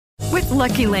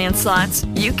Lucky Land Slots,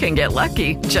 you can get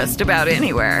lucky just about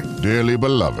anywhere. Dearly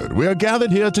beloved, we are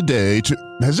gathered here today to...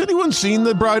 Has anyone seen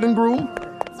the bride and groom?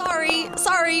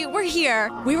 Sorry, we're here.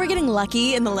 We were getting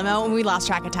lucky in the limo and we lost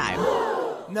track of time.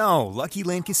 No, Lucky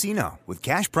Land Casino, with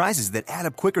cash prizes that add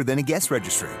up quicker than a guest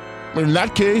registry. In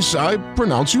that case, I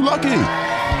pronounce you lucky.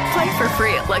 Play for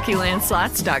free at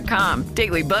LuckyLandSlots.com.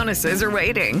 Daily bonuses are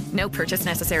waiting. No purchase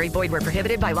necessary. Void where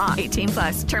prohibited by law.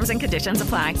 18+. Terms and conditions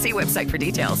apply. See website for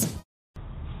details.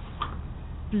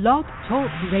 Blog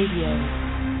Talk Radio.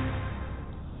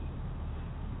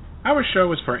 Our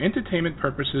show is for entertainment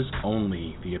purposes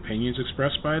only. The opinions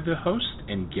expressed by the host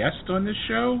and guest on this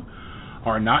show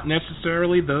are not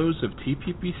necessarily those of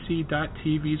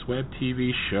TPPC.TV's web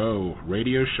TV show,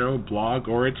 radio show, blog,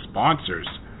 or its sponsors.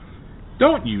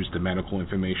 Don't use the medical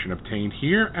information obtained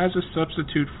here as a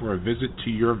substitute for a visit to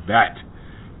your vet.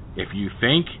 If you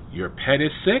think your pet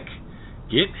is sick,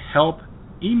 get help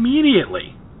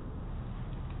immediately.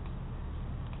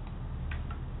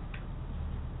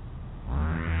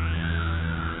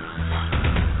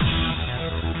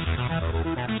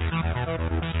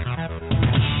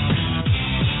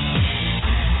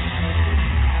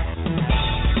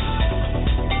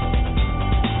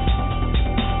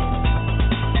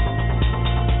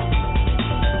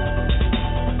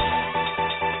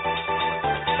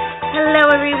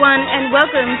 And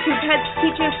welcome to Pets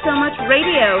Teaches So Much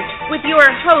Radio with your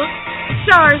hosts,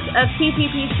 stars of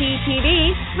TPPC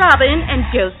TV, Robbin and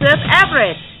Joseph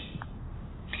Everett.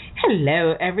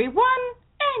 Hello, everyone,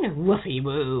 and woofy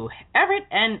woo. Everett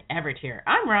and Everett here.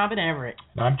 I'm Robbin Everett.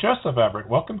 I'm Joseph Everett.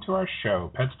 Welcome to our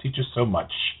show, Pets Teaches So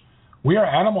Much. We are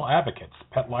animal advocates,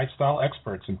 pet lifestyle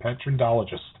experts, and pet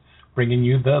trendologists, bringing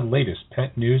you the latest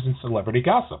pet news and celebrity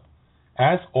gossip.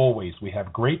 As always, we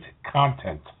have great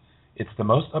content. It's the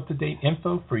most up-to-date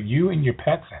info for you and your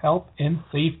pet's health and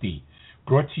safety,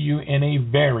 brought to you in a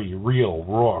very real,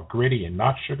 raw, gritty, and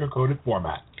not sugar-coated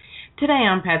format. Today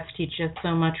on Pets Teach Us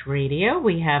So Much Radio,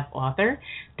 we have author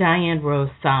Diane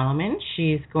Rose Solomon.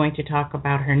 She's going to talk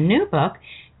about her new book,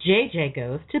 JJ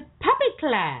Goes to Puppy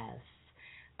Class.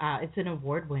 It's an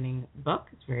award-winning book.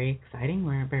 It's very exciting.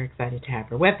 We're very excited to have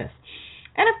her with us.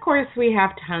 And, of course, we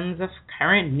have tons of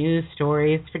current news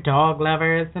stories for dog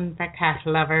lovers and for cat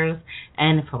lovers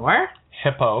and for...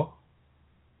 Hippo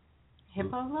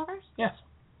lovers? Yes.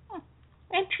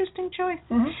 Interesting choice.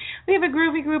 Mm-hmm. We have a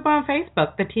groovy group on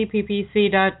Facebook, the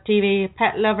TPPC.TV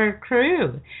Pet Lover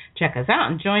Crew. Check us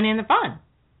out and join in the fun.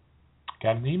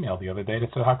 Got an email the other day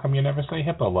that said, how come you never say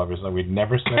hippo lovers? And we'd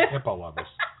never said hippo lovers.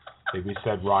 We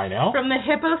said rhino. From the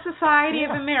Hippo Society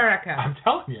of America. I'm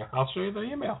telling you. I'll show you the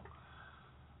email.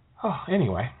 Oh,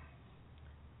 anyway,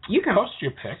 you can post your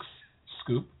pics,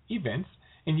 scoop, events,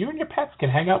 and you and your pets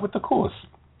can hang out with the coolest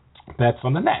pets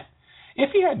on the net.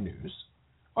 If you had news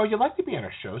or you'd like to be on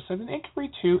our show, send an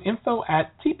inquiry to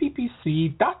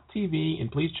info@tppc.tv,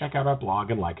 and please check out our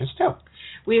blog and like us too.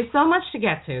 We have so much to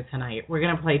get to tonight. We're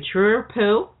going to play True or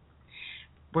Pooh.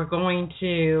 We're going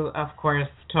to, of course,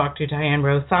 talk to Diane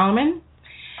Rose Solomon.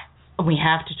 We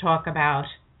have to talk about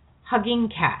hugging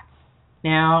cats.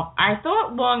 Now, I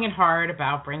thought long and hard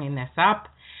about bringing this up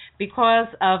because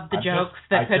of the jokes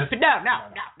that could...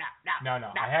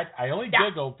 No. I only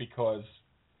giggled because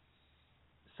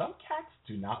some cats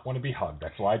do not want to be hugged.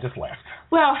 That's why I just laughed.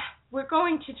 Well, we're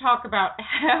going to talk about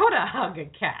how to hug a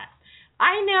cat.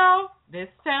 I know this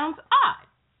sounds odd,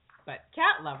 but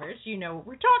cat lovers, you know what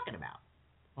we're talking about.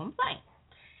 That's what I'm saying.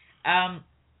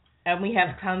 And we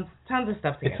have tons of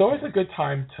stuff to get. It's always a good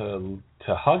time to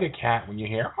hug a cat when you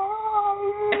hear...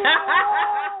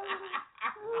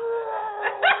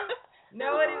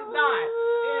 No, it is not.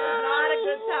 It is not a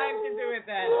good time to do it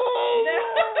then. No.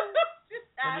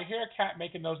 When you hear a cat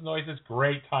making those noises,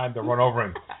 great time to run over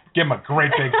and give him a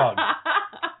great big hug.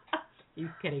 He's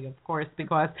kidding, of course,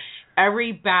 because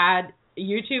every bad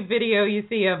YouTube video you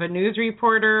see of a news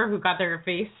reporter who got their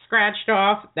face scratched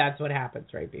off, that's what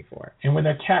happens right before. And when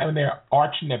they're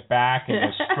arching their back and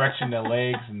they're stretching their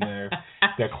legs and their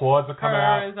claws are coming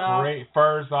out, great,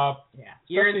 furs up,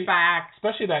 ears back,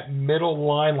 especially that middle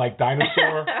line like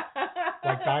dinosaur.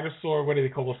 Like dinosaur, what do they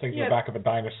call those things in the back of a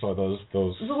dinosaur? Those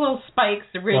little spikes,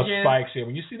 the ridges. Those spikes, yeah.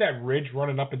 When you see that ridge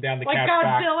running up and down the cat's back.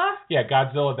 Like Godzilla? Yeah,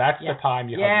 Godzilla, that's the time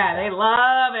you hug your cat. They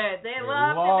love it. They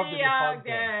love to be hugged.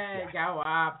 Go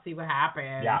up, see what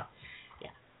happens. Yeah.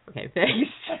 Okay, thanks.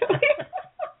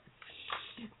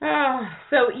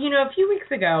 So, a few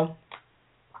weeks ago,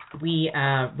 we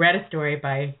read a story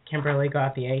by Kimberly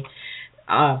Gauthier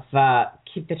of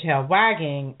Keep the Tail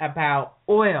Wagging about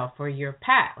oil for your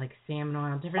pet, like salmon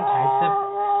oil, different types of...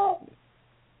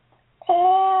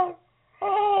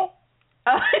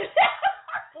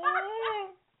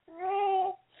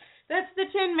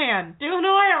 Tin Man doing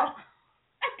oil.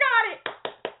 I got it.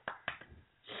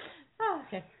 Oh,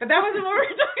 okay. But that wasn't what we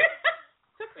were talking about.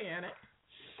 Took me in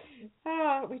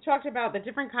it. We talked about the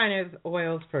different kinds of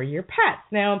oils for your pets.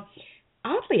 Now,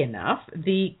 oddly enough,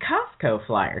 the Costco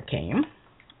flyer came.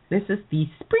 This is the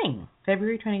spring,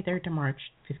 February 23rd to March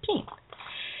 15th.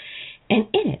 And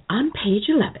in it, on page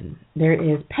 11, there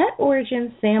is Pet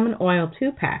Origin Salmon Oil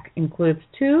 2-pack. Includes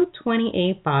 2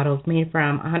 28 bottles made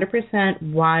from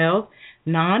 100% wild,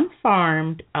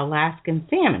 non-farmed Alaskan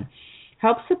salmon.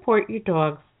 Helps support your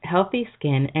dog's healthy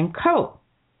skin and coat.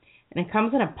 And it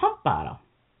comes in a pump bottle.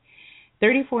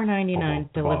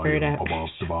 $34.99 delivered at...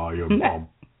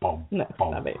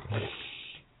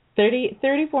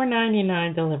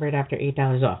 $34.99 delivered after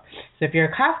 $8 off. So if you're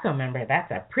a Costco member, that's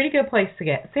a pretty good place to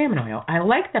get salmon oil. I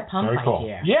like the pump Very cool.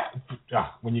 idea. Yeah,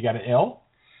 when you got an ill.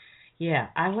 Yeah,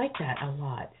 I like that a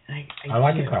lot. I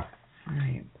like do. it though. All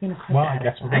right, I'm gonna put well, that I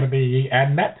guess aside. we're going to be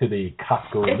adding that to the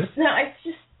Costco list. It's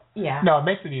just, yeah. No, it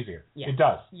makes it easier. Yeah. It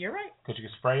does. You're right. Because you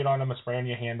can spray it on them, spray on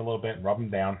your hand a little bit, and rub them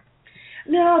down.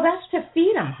 No, that's to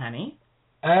feed them, honey.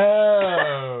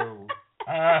 Oh.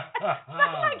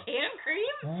 Like hand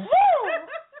cream?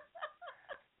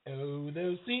 Oh,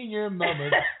 those senior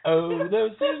mamas. Oh,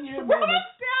 those senior mamas.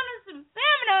 Rub down in some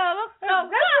salmon oil. Looks so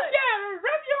good.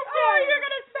 Rub your face. Oh, you're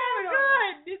going to sound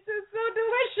good. This is so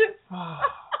delicious.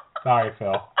 Sorry,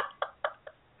 Phil.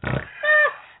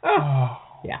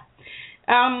 Yeah.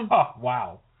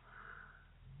 Wow.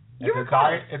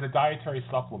 It's a dietary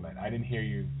supplement. I didn't hear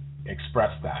you express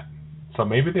that. So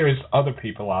maybe there's other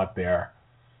people out there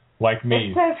like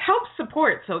me. It says help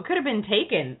support, so it could have been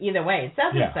taken either way. It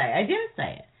doesn't say. I didn't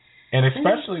say it. And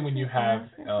especially when you have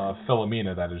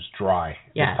Philomena that is dry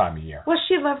this time of year. Well,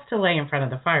 she loves to lay in front of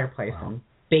the fireplace and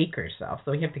bake herself,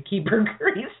 so we have to keep her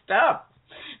greased up.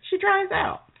 She dries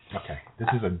out. Okay. This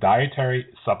is a dietary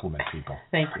supplement, people.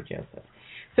 Thank you, Joseph.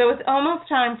 So it's almost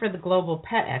time for the Global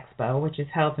Pet Expo, which is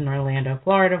held in Orlando,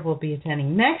 Florida. We'll be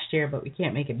attending next year, but we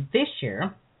can't make it this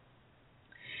year.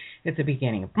 It's the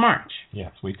beginning of March.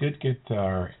 Yes, we did get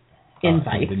our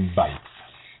invites.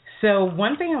 So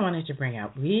one thing I wanted to bring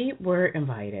up, we were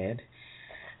invited,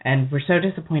 and we're so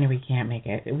disappointed we can't make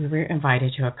it. We were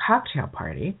invited to a cocktail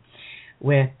party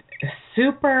with a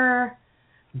super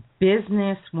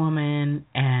businesswoman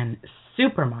and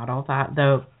supermodel,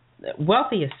 the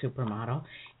wealthiest supermodel,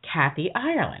 Kathy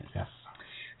Ireland. Yes.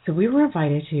 So we were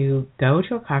invited to go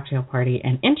to a cocktail party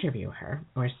and interview her.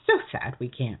 We're so sad we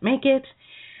can't make it.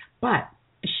 But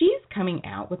she's coming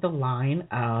out with a line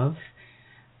of,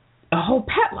 a whole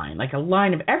pet line, like a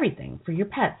line of everything for your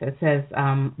pets. It says,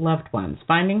 loved ones,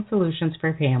 finding solutions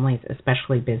for families,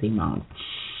 especially busy moms.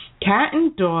 Cat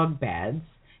and dog beds,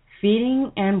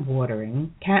 feeding and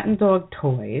watering, cat and dog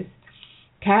toys,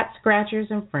 cat scratchers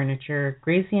and furniture,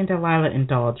 Gracie and Delilah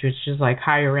Indulge, which is like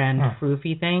higher-end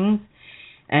froofy things,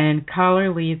 and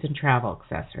collar leads and travel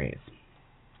accessories.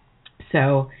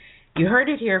 So you heard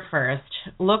it here first.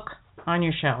 Look on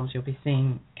your shelves. You'll be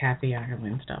seeing Kathy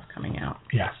Ireland stuff coming out.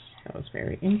 Yes. That was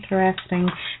very interesting.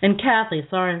 And Kathy,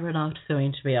 sorry we're not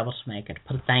going to be able to make it,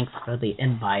 but thanks for the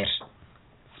invite.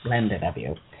 Splendid of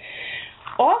you.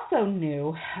 Also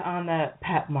new on the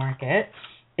pet market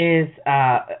is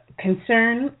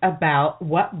concern about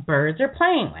what birds are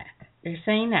playing with. They're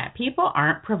saying that people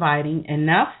aren't providing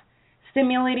enough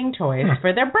stimulating toys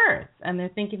for their birds, and they're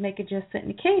thinking they could just sit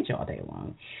in a cage all day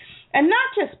long. And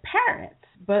not just parrots,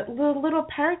 but little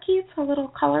parakeets, little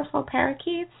colorful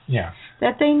parakeets. Yeah.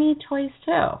 That they need toys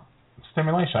too.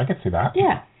 Stimulation, I could see that.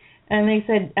 Yeah. And they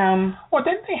said... well,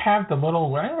 didn't they have the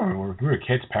little... I don't remember when we were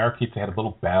kids, parakeets, they had a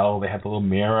little bell, they had the little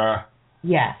mirror.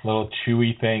 Yes. Little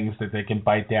chewy things that they can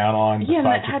bite down on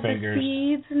beside your fingers. The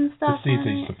seeds and stuff. The seeds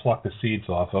they used to pluck the seeds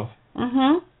off of.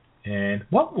 Mm-hmm. And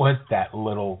what was that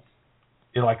little...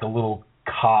 like a little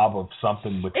cob of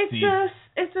something with seeds?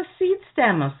 It's a seed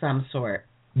stem of some sort.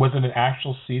 Was it an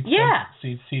actual seed stem?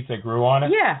 Yeah. Seeds that grew on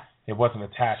it? Yeah. It wasn't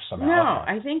attached somehow.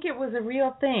 No, I think it was a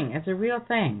real thing. It's a real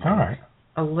thing. All right.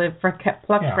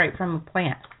 Plucked right from a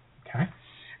plant. Okay.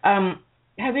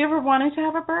 Have you ever wanted to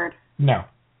have a bird? No.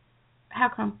 How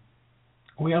come?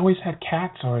 We always had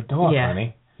cats or a dog,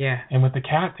 honey. Yeah. And with the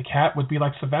cat would be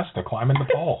like Sylvester climbing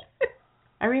the pole.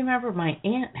 I remember my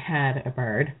aunt had a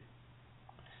bird.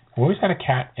 We always had a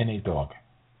cat and a dog.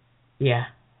 Yeah.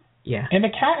 Yeah. And the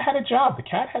cat had a job. The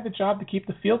cat had the job to keep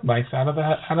the field mice out of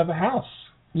the house.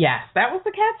 Yes, that was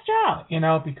the cat's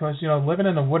job. Because, living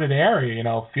in a wooded area,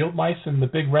 field mice and the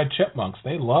big red chipmunks,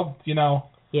 they loved,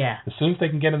 Yeah. as soon as they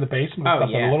can get in the basement with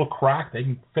a little crack, they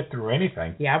can fit through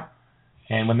anything. Yep.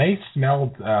 And when they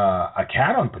smelled a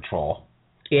cat on patrol,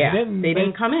 they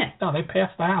didn't come in. No, they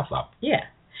passed the house up. Yeah.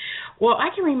 Well,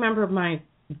 I can remember my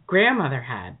grandmother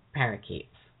had parakeets.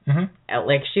 Mm-hmm.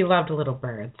 Like, she loved little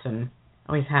birds and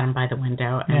always had them by the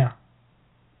window. And Yeah.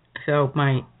 so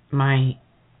my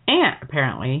aunt,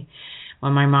 apparently,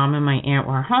 when my mom and my aunt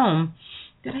were home,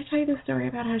 did I tell you the story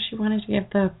about how she wanted to give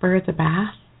the birds a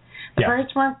bath? The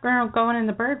birds weren't going in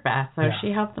the bird bath, so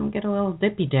she helped them get a little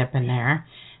dippy dip in there.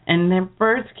 And the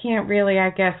birds can't really, I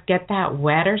guess, get that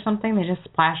wet or something. They just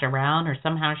splash around, or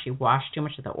somehow she washed too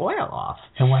much of the oil off.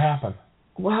 And what happened?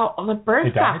 Well, the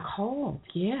birds got cold.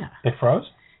 Yeah. They froze?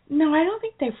 No, I don't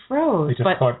think they froze. They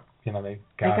just thought, they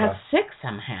got sick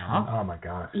somehow. Oh my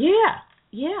gosh.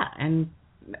 Yeah, and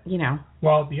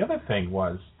Well, the other thing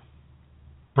was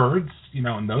birds.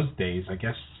 In those days, I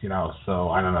guess So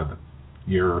I don't know.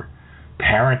 Your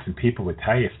parents and people would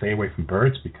tell you stay away from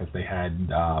birds because they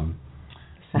had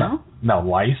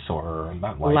lice or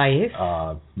not lice,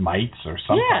 mites or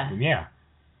something. Yeah.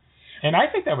 And I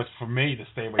think that was for me to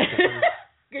stay away from birds.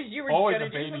 Because you were always a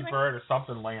baby bird or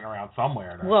something laying around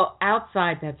somewhere. Well,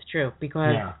 outside that's true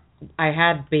because I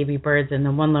had baby birds in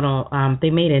the one little. They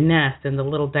made a nest in the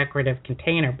little decorative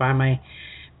container by my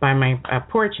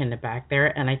porch in the back there,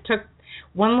 and I took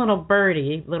one little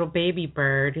baby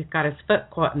bird, got his foot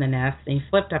caught in the nest, and he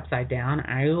flipped upside down.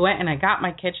 I went and I got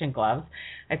my kitchen gloves.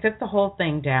 I took the whole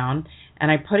thing down,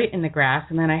 and I put it in the grass,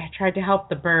 and then I tried to help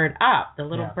the bird up, the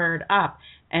little bird up,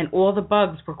 and all the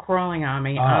bugs were crawling on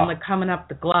me, coming up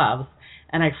the gloves,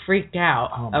 and I freaked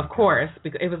out, of course,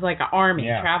 because it was like an army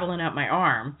traveling up my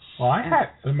arm. Well, I had,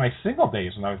 in my single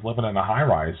days when I was living in a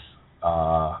high-rise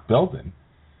building,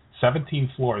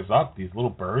 17 floors up, these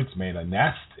little birds made a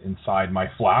nest inside my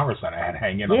flowers that I had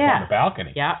hanging up on the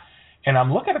balcony. Yeah. And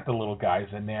I'm looking at the little guys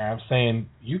in there. I'm saying,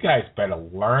 you guys better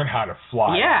learn how to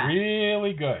fly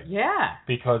really good. Yeah.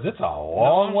 Because it's a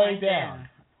long way down.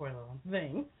 Poor little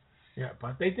thing. Yeah,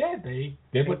 but they did. They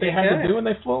did what they had to do, and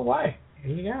they flew away.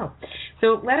 There you go.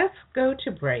 So let us go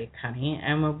to break, honey.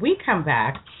 And when we come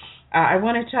back, I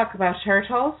want to talk about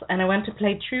turtles, and I want to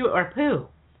play True or Pooh.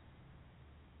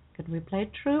 Could we play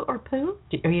True or Pooh?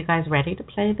 Are you guys ready to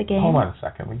play the game? Hold on a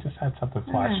second. We just had something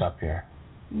flash up here.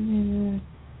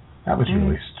 That was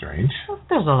really strange.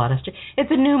 There's a lot of strange.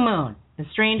 It's a new moon. The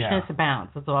strangeness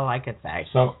abounds. That's all I could say.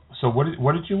 So what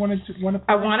did you want to play?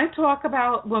 I want to talk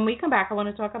about, when we come back, I want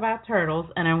to talk about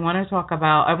turtles, and I want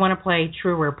to play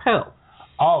True or Pooh.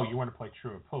 Oh, you want to play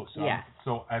True or Pooh? So, yes.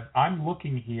 So I'm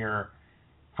looking here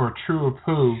for True or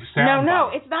Pooh soundbite. No,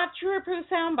 it's not True or Pooh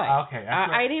soundbite. Okay.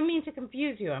 I didn't mean to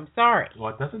confuse you. I'm sorry.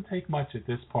 Well, it doesn't take much at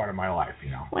this part of my life,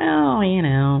 Well,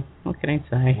 what can I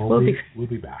say? We'll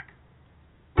be back.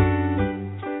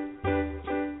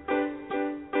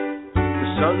 The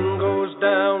sun goes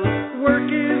down, work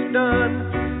is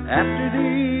done, after the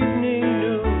evening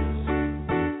news.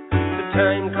 The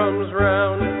time comes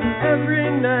round every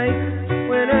night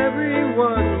when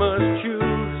everyone must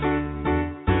choose.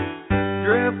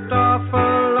 Drift off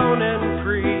alone and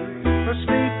free, or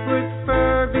sleep with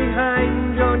fur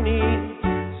behind your knee.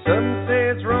 Some say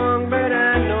it's wrong, but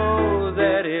I know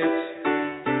that it's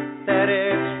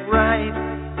right.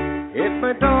 If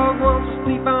my dog won't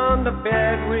sleep on the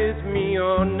bed with me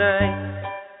all night.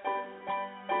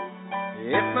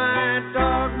 If my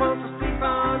dog wants to sleep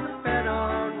on the bed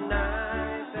all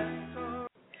night, that's all.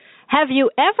 Have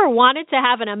you ever wanted to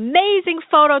have an amazing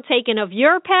photo taken of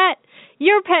your pet?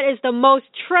 Your pet is the most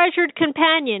treasured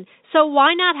companion, so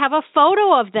why not have a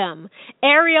photo of them?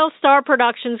 Ariel Star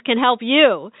Productions can help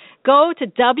you. Go to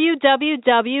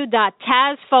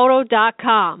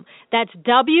www.tazzphoto.com. That's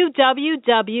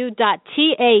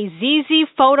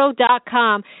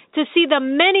www.tazzphoto.com to see the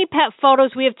many pet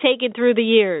photos we have taken through the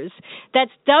years.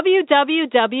 That's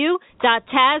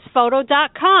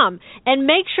www.tazzphoto.com. And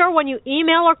make sure when you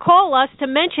email or call us to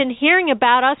mention hearing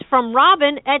about us from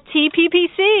Robbin at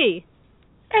TPPC.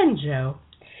 And Joe.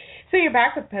 So you're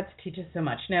back with Pets Teach Us So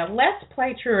Much. Now, let's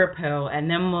play True or Pooh, and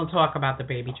then we'll talk about the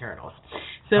baby turtles.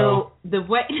 So the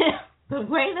way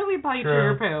that we play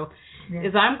True or Pooh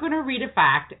is I'm going to read a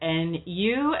fact, and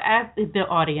you, as the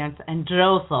audience, and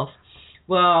Joseph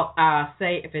will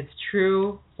say if it's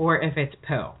true or if it's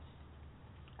Pooh.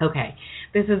 Okay.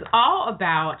 This is all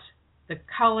about the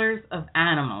colors of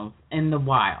animals in the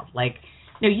wild.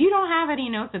 No, you don't have any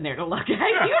notes in there to look at. You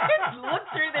can look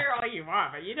through there all you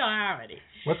want, but you don't have any.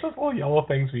 What's those little yellow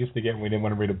things we used to get when we didn't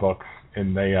want to read a book?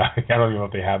 And they, I don't even know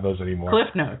if they have those anymore.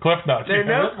 Cliff Notes. Cliff Notes. There are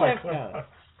no Cliff Notes.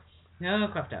 No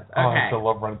Cliff Notes. Okay. Oh, I used to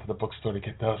love running to the bookstore to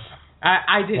get those.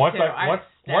 I did once too.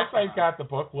 Once I got the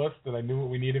book list and I knew what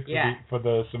we needed for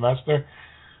the semester,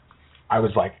 I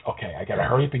was like, okay, I got to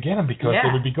hurry up and get them because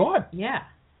they would be gone. Yeah.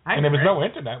 And there was no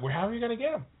internet. How are you going to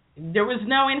get them? There was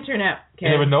no internet.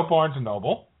 And there was no Barnes &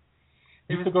 Noble.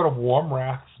 You used to go to Warm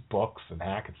Rath's Books in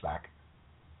Hackensack.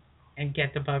 And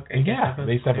get the book. They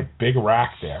used to have a big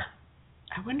rack there.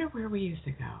 I wonder where we used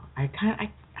to go. I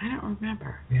don't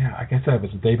remember. Yeah, like I said, it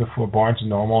was the day before Barnes &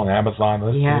 Noble and Amazon.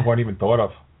 They weren't even thought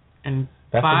of. And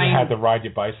that's when you had to ride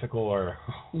your bicycle or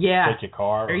take your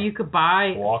car. Or you could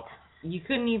buy... Walk. You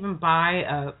couldn't even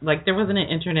buy there wasn't an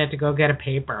internet to go get a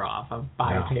paper off of,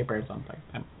 buy a paper or something.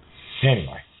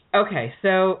 Anyway. Okay,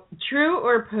 so true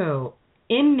or poo?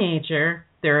 In nature,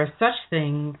 there are such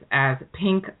things as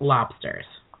pink lobsters.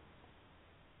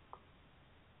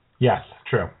 Yes,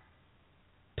 true.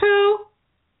 Poo.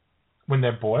 When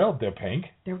they're boiled, they're pink.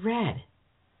 They're red.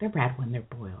 They're red when they're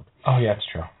boiled. Oh, yeah, that's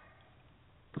true.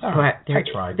 I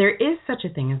tried. There is such a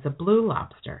thing as a blue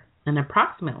lobster. And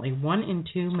approximately 1 in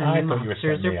 2 million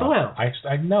lobsters are boiled.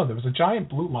 I know. There was a giant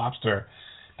blue lobster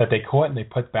that they caught and they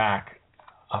put back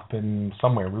up in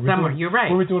somewhere. You're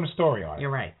right. We were doing a story on it. You're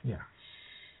right. Yeah.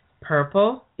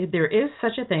 Purple. There is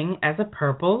such a thing as a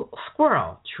purple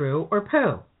squirrel. True or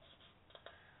poo?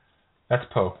 That's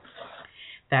poo.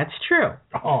 That's true.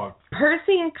 Oh.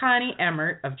 Percy and Connie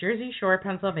Emmert of Jersey Shore,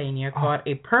 Pennsylvania, caught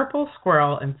a purple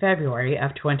squirrel in February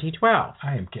of 2012.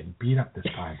 I am getting beat up this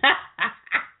time.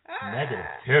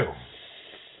 -2.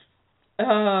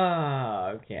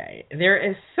 Oh, okay. There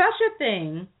is such a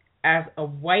thing as a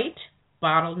white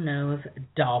bottlenose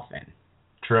dolphin.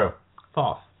 True.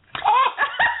 False.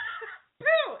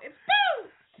 Boo! It's boo!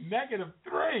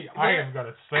 -3. I am going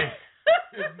to sink.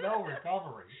 There's no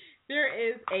recovery. There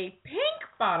is a pink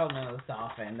bottlenose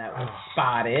dolphin that was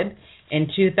spotted in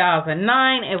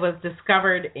 2009. It was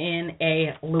discovered in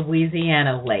a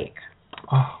Louisiana lake.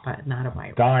 But not a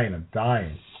white one. I'm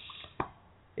dying.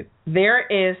 There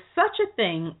is such a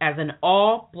thing as an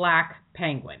all-black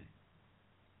penguin.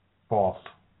 False.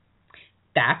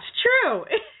 That's true.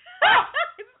 It's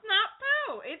not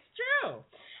poo. It's true.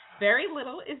 Very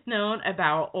little is known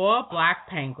about all-black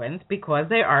penguins because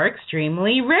they are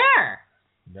extremely rare.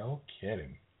 No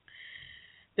kidding.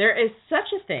 There is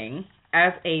such a thing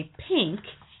as a pink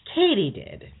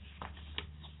katydid.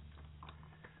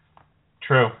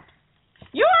 True.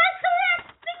 You are correct!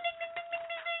 Ding, ding, ding, ding, ding,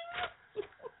 ding, ding.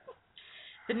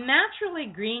 The naturally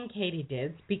green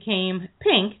katydids became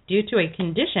pink due to a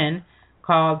condition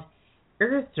called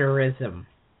erythrism.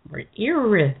 Or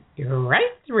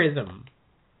erythrism.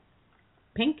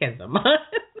 Pinkism.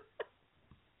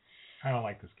 I don't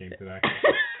like this game today.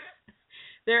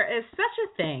 There is such a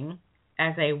thing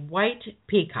as a white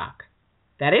peacock.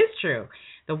 That is true.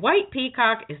 The white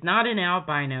peacock is not an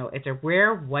albino. It's a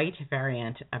rare white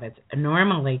variant of its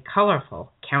normally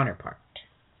colorful counterpart.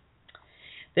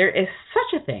 There is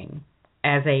such a thing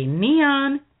as a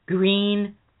neon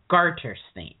green garter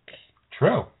snake.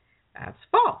 True. That's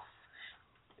false.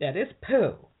 That is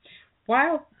poo.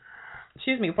 Wild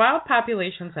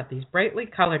populations of these brightly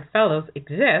colored fellows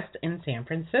exist in San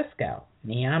Francisco.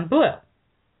 Neon blue.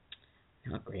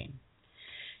 Not green.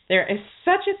 There is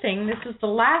such a thing. This is the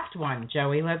last one,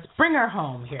 Joey. Let's bring her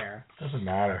home here. Doesn't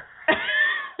matter.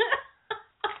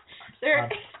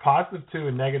 I'm +2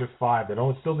 and -5.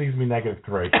 That still leaves me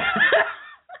 -3.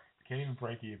 Can't even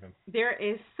break even. There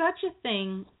is such a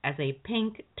thing as a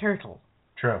pink turtle.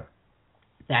 True.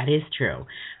 That is true.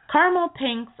 Caramel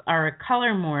pinks are a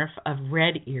color morph of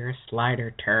red ear slider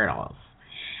turtles.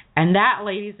 And that,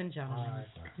 ladies and gentlemen.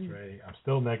 I'm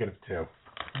still -2.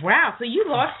 Wow, so you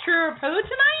lost true or poo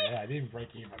tonight? Yeah, I didn't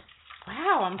break even.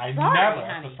 Wow, I'm sorry, never. honey.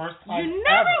 That's the first time you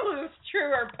never lose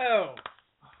true or poo.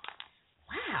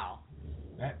 Wow.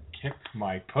 That kicked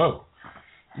my poo.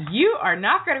 You are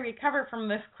not going to recover from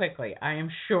this quickly, I am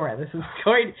sure. He's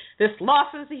taking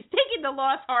the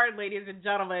loss hard, ladies and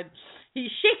gentlemen.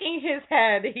 He's shaking his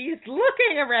head. He's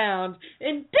looking around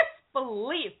in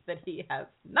disbelief that he has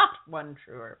not won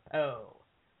true or poo.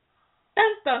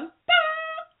 Dun, dun, dun.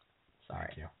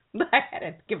 Sorry. Thank you. I had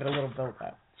to give it a little build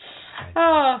up.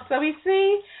 So we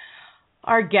see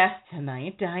our guest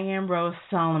tonight, Diane Rose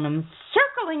Solomon,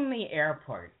 circling the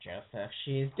airport, Joseph.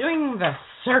 She's doing the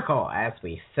circle, as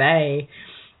we say.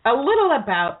 A little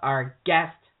about our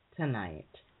guest tonight.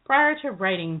 Prior to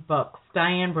writing books,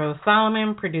 Diane Rose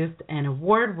Solomon produced an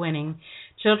award-winning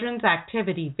children's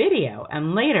activity video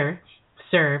and later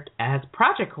served as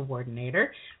project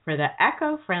coordinator for the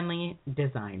eco-friendly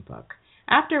design book.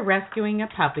 After rescuing a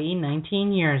puppy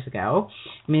 19 years ago,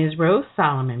 Ms. Rose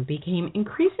Solomon became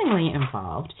increasingly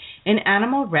involved in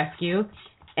animal rescue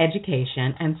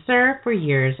education and served for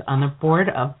years on the board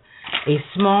of a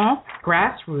small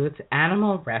grassroots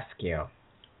animal rescue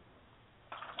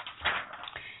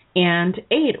and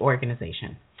aid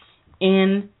organization.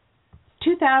 In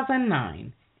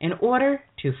 2009, In order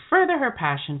to further her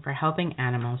passion for helping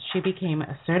animals, she became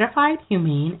a certified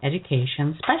humane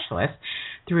education specialist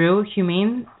through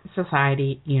Humane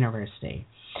Society University.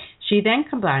 She then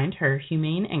combined her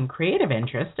humane and creative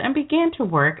interests and began to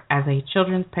work as a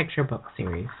children's picture book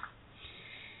series.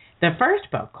 The first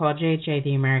book, called JJ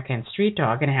the American Street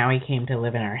Dog and How He Came to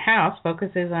Live in Our House,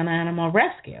 focuses on animal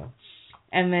rescue.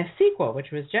 And the sequel,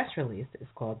 which was just released, is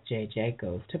called JJ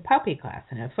Goes to Puppy Class,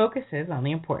 and it focuses on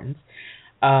the importance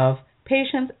of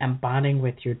patience and bonding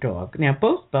with your dog. Now,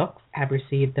 both books have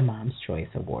received the Mom's Choice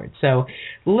Award. So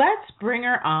let's bring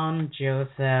her on,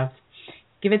 Joseph.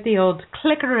 Give it the old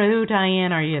clickaroo.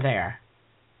 Diane, are you there?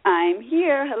 I'm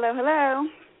here. Hello, hello.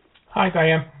 Hi,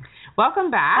 Diane.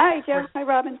 Welcome back. Hi, Joe. Hi,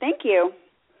 Robin. Thank you.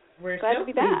 We're glad so to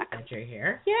be back. That you're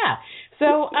here. Yeah.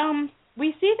 So,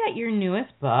 we see that your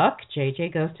newest book,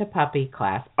 JJ Goes to Puppy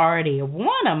Class, already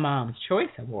won a Mom's Choice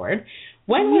Award.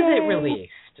 When was it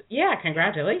released? Yeah,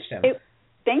 congratulations.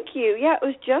 Thank you. Yeah, it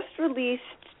was just released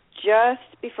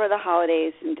just before the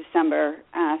holidays in December,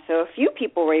 so a few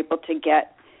people were able to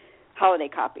get holiday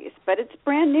copies, but it's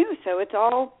brand new, so it's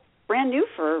all brand new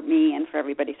for me and for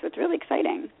everybody, so it's really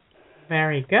exciting.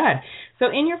 Very good. So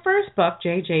in your first book,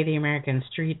 JJ the American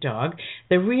Street Dog,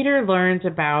 the reader learns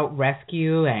about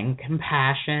rescue and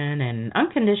compassion and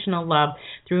unconditional love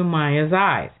through Maya's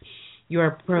eyes,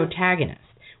 your protagonist.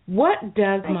 What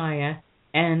does Maya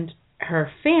and her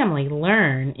family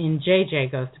learn in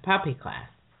JJ Goes to Puppy Class?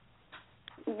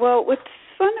 Well, what's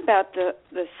fun about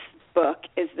this book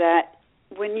is that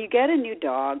when you get a new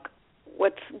dog,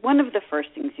 what's one of the first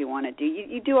things you want to do,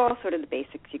 you do all sort of the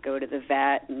basics. You go to the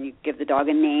vet and you give the dog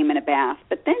a name and a bath,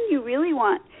 but then you really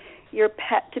want your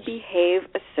pet to behave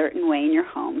a certain way in your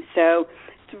home. So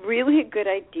it's really a good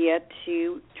idea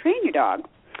to train your dog.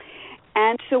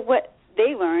 And so what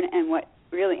they learn, and what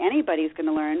really anybody's going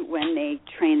to learn when they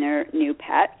train their new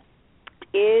pet,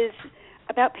 is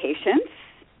about patience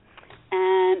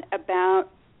and about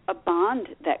a bond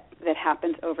that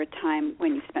happens over time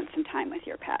when you spend some time with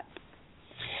your pet.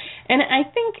 And I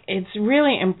think it's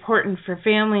really important for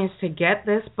families to get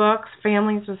this book,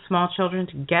 families with small children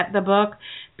to get the book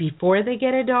before they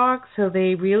get a dog, so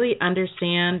they really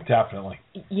understand. Definitely.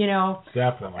 You know.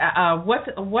 Definitely.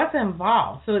 What's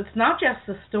involved. So it's not just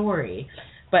the story,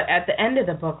 but at the end of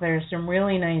the book, there's some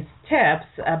really nice tips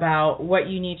about what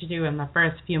you need to do in the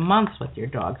first few months with your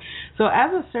dog. So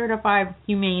as a certified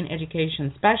humane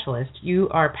education specialist, you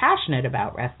are passionate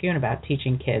about rescue and about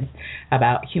teaching kids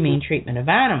about humane treatment of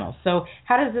animals. So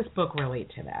how does this book relate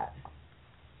to that?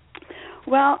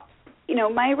 Well, you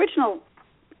know, my original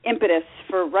impetus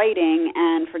for writing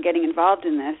and for getting involved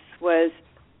in this was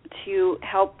to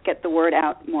help get the word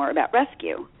out more about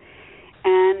rescue.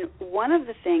 And one of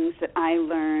the things that I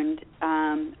learned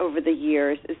over the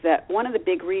years is that one of the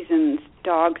big reasons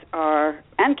dogs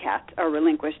and cats are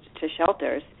relinquished to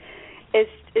shelters is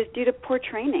due to poor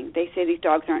training. They say these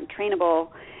dogs aren't trainable,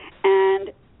 and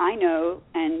I know,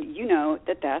 and you know,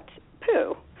 that that's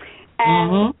poo.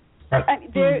 And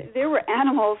there were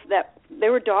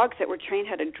there were dogs that were trained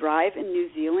how to drive in New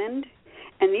Zealand,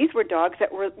 and these were dogs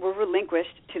that were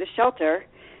relinquished to the shelter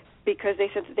because they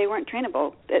said that they weren't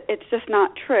trainable. It's just not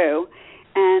true.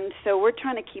 And so we're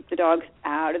trying to keep the dogs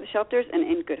out of the shelters and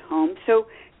in good homes. So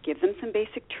give them some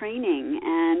basic training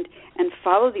and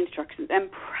follow the instructions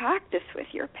and practice with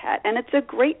your pet. And it's a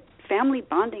great family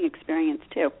bonding experience,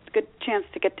 too. It's a good chance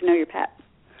to get to know your pet.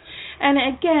 And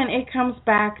again, it comes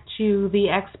back to the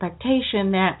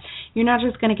expectation that you're not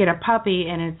just going to get a puppy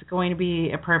and it's going to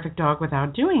be a perfect dog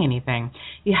without doing anything.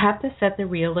 You have to set the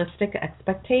realistic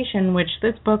expectation, which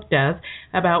this book does,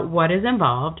 about what is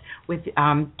involved with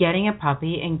getting a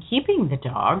puppy and keeping the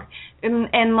dog.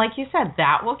 And like you said,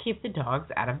 that will keep the dogs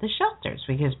out of the shelters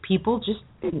because people just,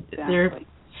 they're,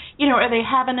 you know, or they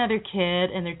have another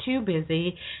kid and they're too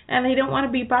busy and they don't want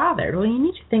to be bothered. Well, you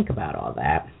need to think about all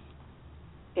that.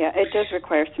 Yeah, it does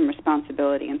require some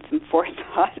responsibility and some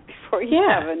forethought before you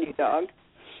have a new dog.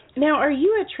 Now, are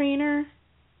you a trainer?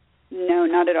 No,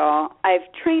 not at all. I've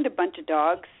trained a bunch of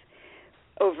dogs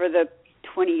over the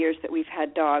 20 years that we've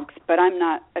had dogs, but I'm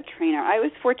not a trainer. I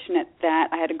was fortunate that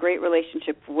I had a great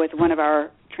relationship with one of our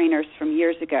trainers from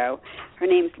years ago. Her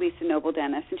name's Lisa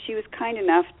Noble-Dennis, and she was kind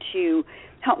enough to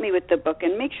help me with the book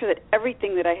and make sure that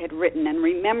everything that I had written and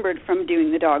remembered from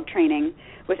doing the dog training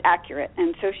was accurate.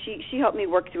 And so she helped me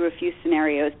work through a few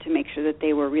scenarios to make sure that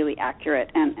they were really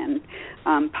accurate and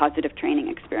positive training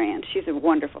experience. She's a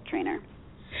wonderful trainer.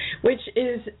 Which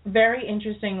is very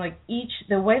interesting. Like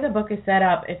the way the book is set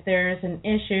up, if there's an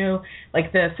issue,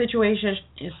 like the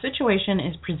situation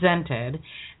is presented,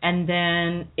 and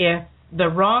then if the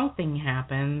wrong thing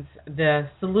happens, the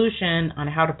solution on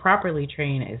how to properly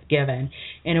train is given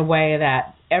in a way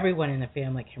that everyone in the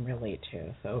family can relate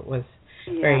to. So it was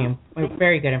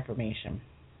very good information.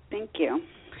 Thank you.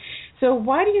 So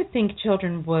why do you think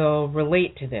children will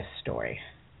relate to this story?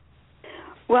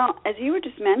 Well, as you were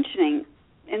just mentioning,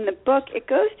 in the book, it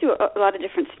goes through a lot of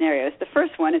different scenarios. The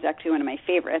first one is actually one of my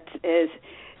favorites, is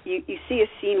you see a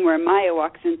scene where Maya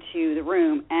walks into the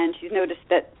room and she's noticed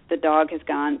that the dog has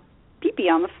gone pee-pee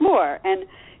on the floor. And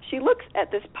she looks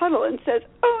at this puddle and says,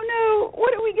 "Oh, no,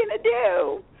 what are we going to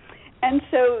do?" And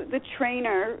so the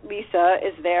trainer, Lisa,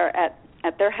 is there at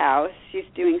their house. She's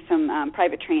doing some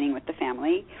private training with the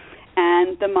family.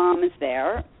 And the mom is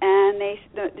there. And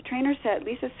the trainer said,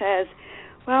 Lisa says,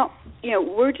 "Well,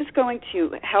 we're just going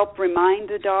to help remind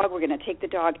the dog. We're going to take the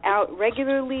dog out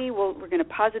regularly. We're going to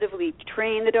positively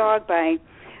train the dog by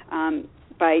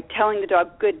telling the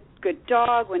dog, good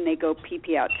dog, when they go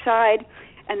pee-pee outside."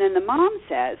 And then the mom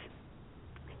says,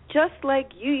 "Just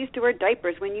like you used to wear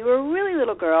diapers when you were a really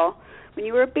little girl, when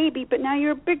you were a baby, but now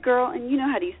you're a big girl and you know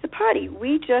how to use the potty.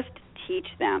 We just teach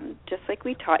them, just like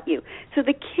we taught you." So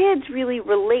the kids really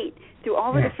relate through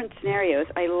all the different scenarios.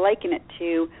 I liken it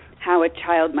to how a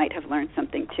child might have learned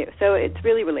something too. So it's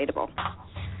really relatable.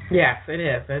 Yes, it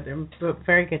is.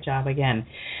 Very good job again.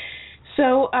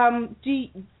 So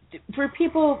for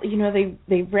people,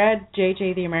 they read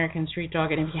JJ the American Street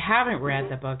Dog, and if you haven't read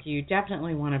the book, you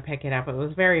definitely want to pick it up. It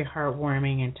was very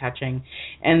heartwarming and touching,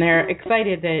 and they're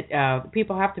excited that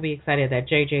people have to be excited that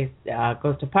JJ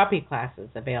Goes to Puppy Class is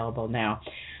available now.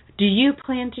 Do you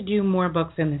plan to do more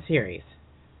books in the series?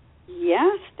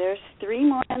 Yes, there's 3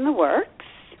 more in the works.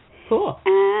 Cool.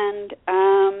 And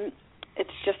it's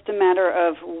just a matter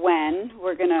of when.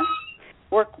 We're going to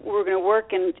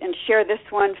work and share this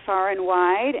one far and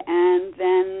wide, and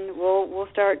then we'll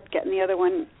start getting the other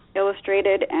one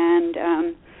illustrated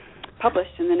and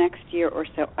published in the next year or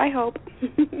so, I hope.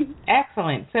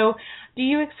 Excellent. So do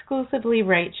you exclusively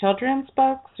write children's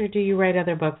books, or do you write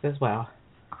other books as well?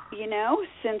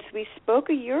 Since we spoke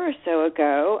a year or so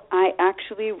ago, I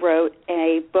actually wrote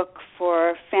a book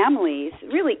for families,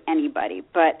 really anybody,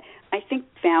 but I think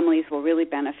families will really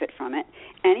benefit from it.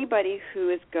 Anybody who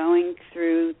is going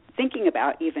through thinking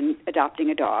about even adopting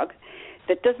a dog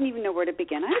that doesn't even know where to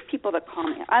begin. I have people that call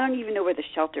me, "I don't even know where the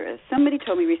shelter is." Somebody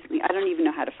told me recently, "I don't even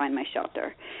know how to find my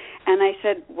shelter." And I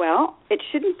said, well, it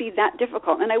shouldn't be that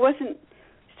difficult. And I wasn't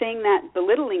saying that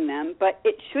belittling them, but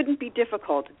it shouldn't be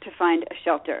difficult to find a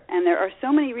shelter. And there are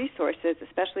so many resources,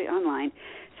 especially online.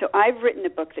 So I've written a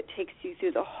book that takes you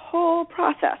through the whole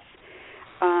process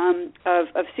of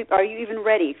are you even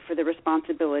ready for the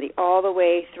responsibility, all the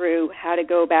way through how to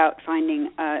go about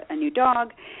finding a new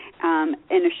dog in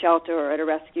a shelter or at a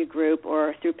rescue group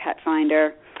or through Pet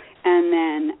Finder, and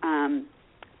then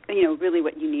really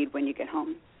what you need when you get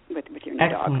home with your new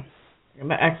dog.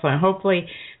 Excellent. Hopefully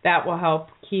that will help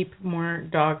keep more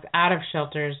dogs out of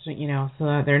shelters, so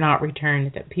that they're not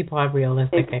returned, that people have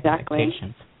realistic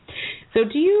expectations. So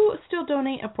do you still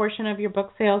donate a portion of your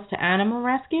book sales to animal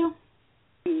rescue?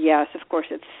 Yes, of course.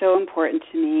 It's so important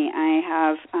to me. I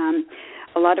have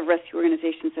a lot of rescue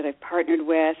organizations that I've partnered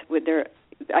with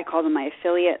I call them my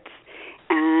affiliates,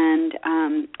 and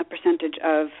a percentage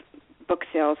of book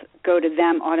sales go to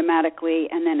them automatically,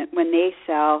 and then when they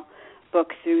sell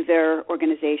books through their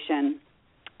organization,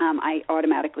 I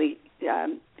automatically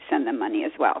send them money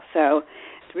as well. So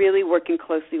it's really working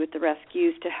closely with the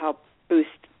rescues to help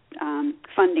boost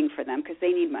funding for them, because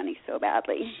they need money so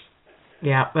badly.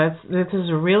 Yeah, this is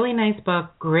a really nice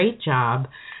book. Great job.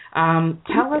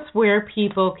 Tell us where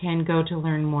people can go to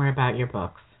learn more about your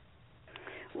books.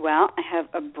 Well, I have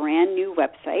a brand new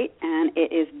website, and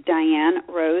it is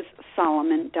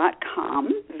DianeRoseSolomon.com.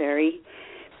 Very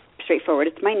straightforward.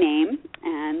 It's my name,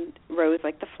 and Rose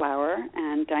like the flower,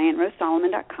 and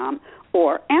DianeRoseSolomon.com,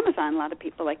 or Amazon. A lot of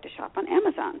people like to shop on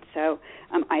Amazon. So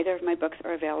either of my books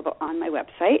are available on my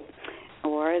website,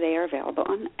 or they are available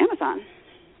on Amazon.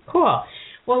 Cool.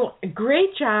 Well,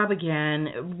 great job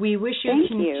again. We wish you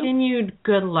continued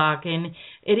good luck, and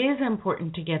it is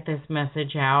important to get this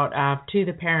message out to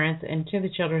the parents and to the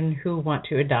children who want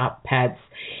to adopt pets.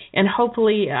 And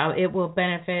hopefully it will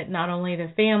benefit not only the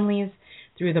families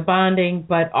through the bonding,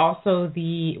 but also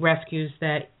the rescues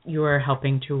that you're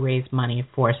helping to raise money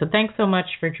for. So thanks so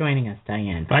much for joining us,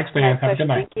 Diane. Thanks, Diane. Have a good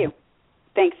night. Thank you.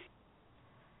 Thanks.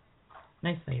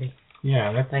 Nice lady.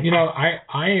 Yeah,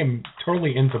 I am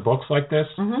totally into books like this,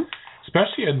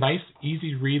 especially a nice,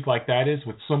 easy read like that is,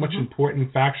 with so much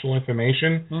important factual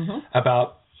information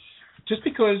about, just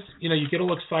because, you get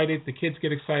all excited, the kids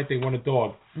get excited, they want a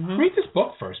dog. Read this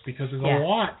book first, because there's a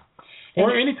lot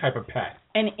Or any type of pet.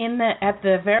 And at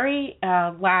the very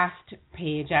last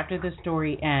page, after the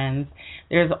story ends,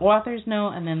 there's the author's note,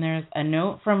 and then there's a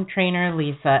note from trainer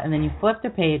Lisa, and then you flip the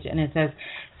page, and it says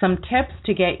some tips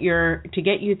to get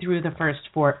you through the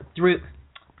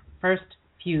first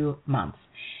few months.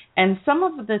 And some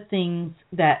of the things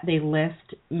that they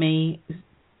list may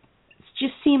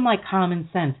just seem like common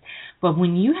sense, but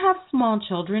when you have small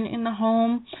children in the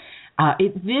home,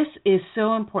 this is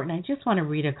so important. I just want to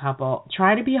read a couple.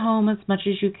 Try to be home as much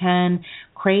as you can.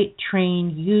 Crate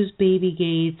train. Use baby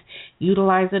gates.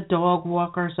 Utilize a dog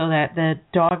walker so that the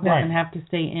dog doesn't have to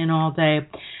stay in all day.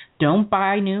 Don't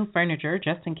buy new furniture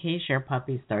just in case your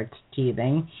puppy starts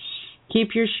teething.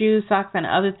 Keep your shoes, socks, and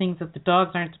other things that the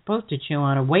dogs aren't supposed to chew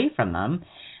on away from them.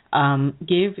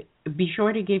 Be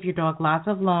sure to give your dog lots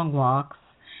of long walks.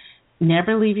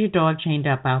 Never leave your dog chained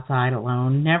up outside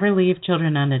alone. Never leave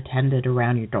children unattended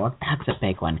around your dog. That's a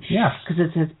big one. Yes. Because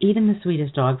it says even the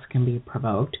sweetest dogs can be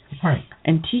provoked. Right.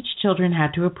 And teach children how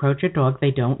to approach a dog they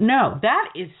don't know. That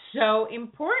is so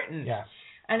important. Yes.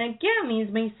 And again,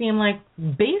 these may seem like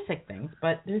basic things,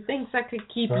 but they're things that could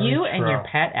keep you and your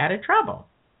pet out of trouble.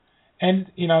 And,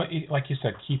 like you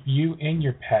said, keep you and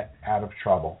your pet out of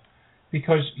trouble.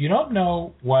 Because you don't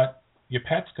know what your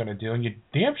pet's going to do, and you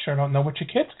damn sure don't know what your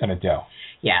kid's going to do.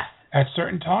 Yeah. At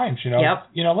certain times, Yep.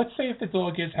 Let's say if the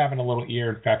dog is having a little ear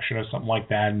infection or something like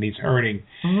that, and he's hurting,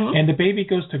 and the baby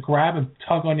goes to grab and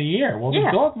tug on the ear. Well, the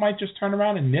dog might just turn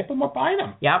around and nip him or bite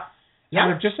him. Yep.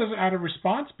 Out of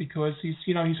response because he's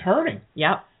hurting.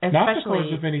 Yep. Especially, not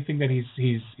because of anything that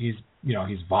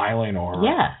he's violent or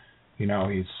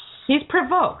he's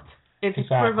provoked. It's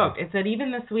exactly. provoked. It's that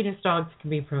even the sweetest dogs can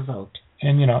be provoked.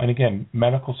 And and again,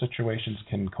 medical situations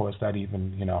can cause that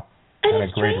even at a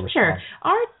greater response.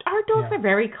 Our dogs are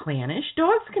very clannish.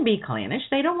 Dogs can be clannish.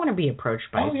 They don't want to be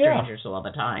approached by strangers all the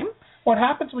time. What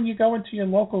happens when you go into your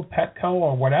local Petco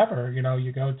or whatever?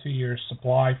 You go to your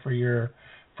supply for your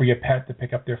pet to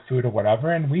pick up their food or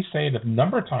whatever, and we say the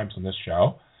number of times on this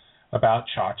show about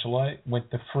Chocula with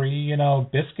the free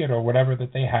biscuit or whatever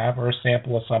that they have, or a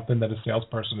sample of something that a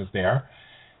salesperson is there.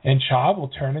 And Cha will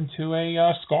turn into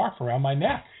a scarf around my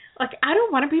neck. Like, I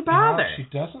don't want to be bothered. She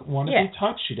doesn't want to be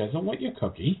touched. She doesn't want your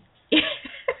cookie.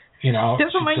 Doesn't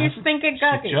want your stinking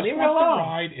cookie. She just Leave her wants alone. to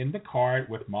ride in the cart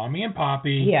with Mommy and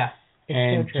Poppy. Yeah.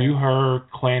 And so do her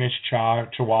clannish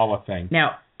chihuahua thing.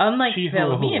 Now, unlike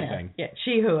Philomena.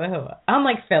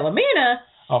 Unlike Philomena.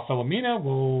 Oh, Philomena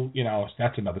will,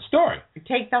 that's another story.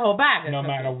 Take the whole bag. No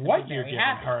matter what you're giving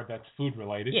her that's food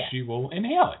related, she will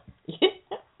inhale it.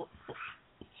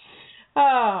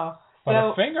 Oh, but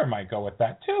a finger might go with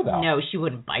that too, though. No, she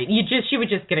wouldn't bite. She would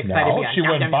just get excited. No, she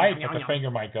wouldn't bite, but the finger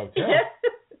might go too.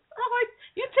 Oh,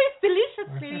 you taste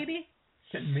delicious, lady.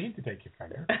 Didn't mean to take your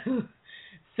finger.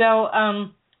 So,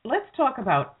 let's talk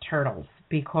about turtles,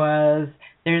 because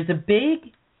there's a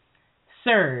big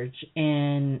surge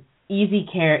in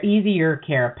easier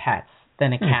care pets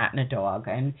than a cat and a dog,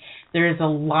 and there's a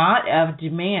lot of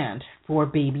demand for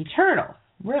baby turtles.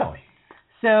 Really?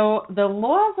 So the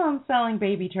laws on selling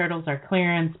baby turtles are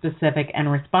clear and specific,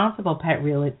 and responsible pet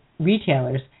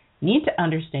retailers need to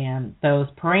understand those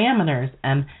parameters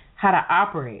and how to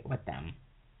operate with them.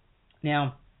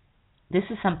 Now, this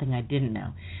is something I didn't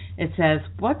know. It says,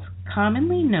 what's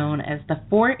commonly known as the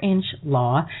 4-inch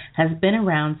law has been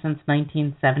around since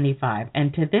 1975,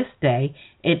 and to this day,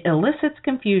 it elicits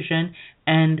confusion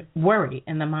and worry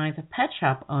in the minds of pet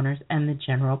shop owners and the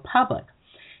general public.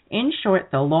 In short,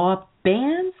 the law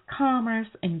bans commerce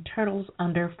in turtles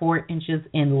under 4 inches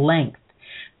in length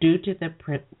due to the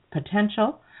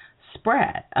potential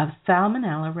spread of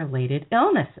salmonella-related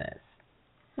illnesses.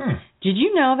 Did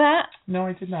you know that? No,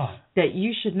 I did not. That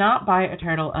you should not buy a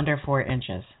turtle under 4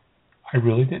 inches. I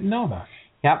really didn't know that.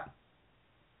 Yep.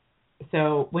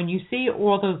 So when you see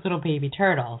all those little baby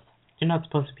turtles, you're not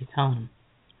supposed to be selling them.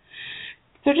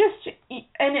 So just,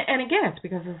 and again, it's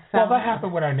because of salmonella. Well, that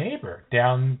happened with our neighbor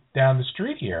down the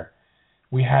street here.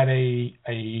 We had an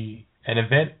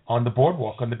event on the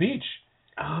boardwalk on the beach.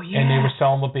 Oh, yeah. And they were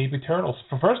selling the baby turtles.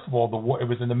 First of all, it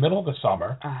was in the middle of the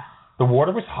summer. The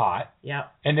water was hot.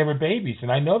 Yep. And they were babies,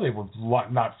 and I know they were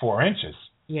not 4 inches.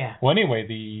 Yeah. Well, anyway,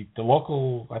 the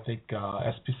local, I think,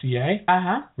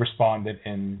 SPCA responded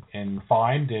and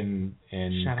fined and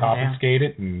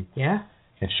confiscated and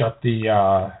shut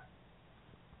the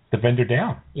vendor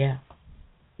down. Yeah.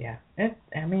 Yeah.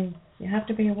 You have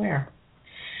to be aware.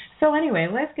 So anyway,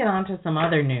 let's get on to some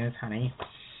other news, honey.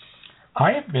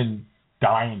 I have been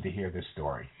dying to hear this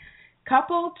story.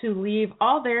 Couple to leave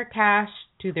all their cash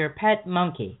to their pet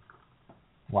monkey.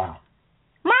 Wow.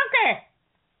 Monkey!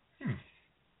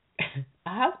 A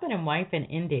husband and wife in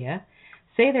India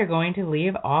say they're going to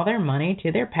leave all their money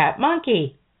to their pet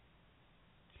monkey.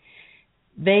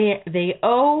 They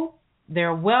owe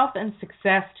their wealth and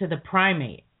success to the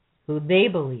primate, who they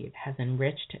believe has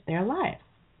enriched their lives.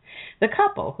 The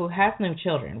couple, who has no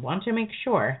children, want to make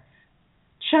sure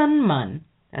Chun Mun,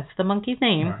 that's the monkey's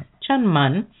name, right. Chun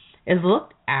Mun, is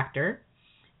looked after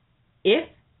if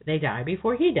they die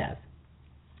before he does.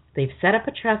 They've set up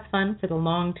a trust fund for the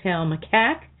long-tailed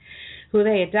macaque, who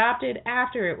they adopted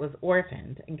after it was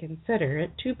orphaned, and consider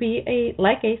it to be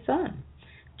like a son.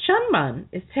 Chun Mun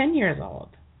is 10 years old,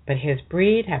 but his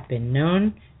breed have been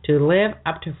known to live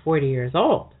up to 40 years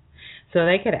old, so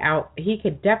he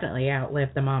could definitely outlive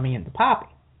the mommy and the poppy.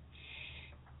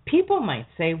 People might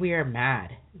say we are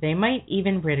mad. They might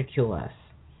even ridicule us.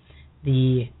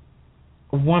 The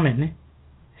woman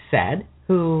said,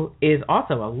 who is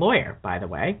also a lawyer, by the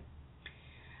way.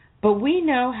 But we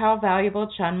know how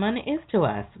valuable Chun Mun is to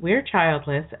us. We're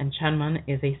childless, and Chun Mun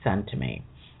is a son to me.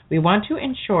 We want to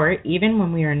ensure, even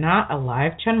when we are not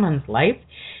alive, Chun Mun's life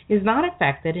is not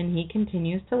affected, and he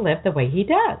continues to live the way he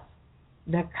does.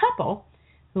 The couple,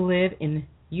 who live in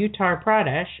Uttar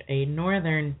Pradesh, in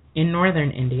northern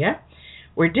India,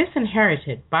 were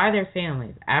disinherited by their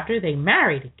families after they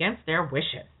married against their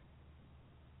wishes.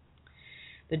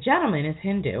 The gentleman is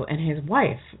Hindu and his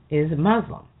wife is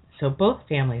Muslim, so both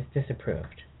families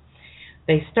disapproved.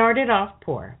 They started off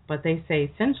poor, but they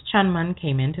say since Chun Mun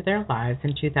came into their lives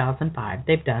in 2005,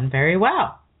 they've done very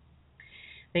well.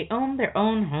 They own their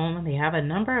own home and they have a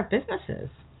number of businesses,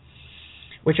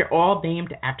 which are all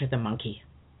named after the monkey.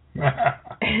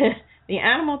 The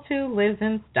animal, too, lives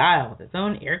in style with its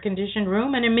own air-conditioned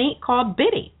room and a mate called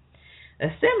Biddy, a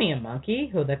simian monkey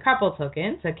who the couple took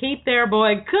in to keep their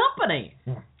boy company.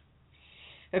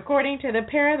 According to the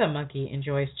pair, the monkey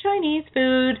enjoys Chinese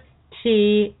food,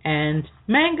 tea, and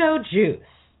mango juice.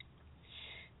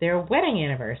 Their wedding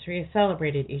anniversary is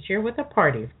celebrated each year with a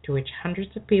party to which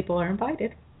hundreds of people are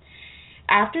invited.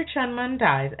 After Chun Mun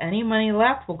dies, any money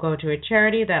left will go to a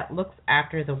charity that looks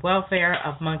after the welfare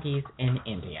of monkeys in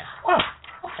India. Oh,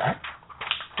 okay.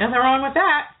 Nothing wrong with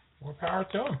that. More power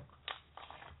to him.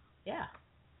 Yeah.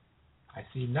 I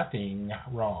see nothing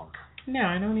wrong. No,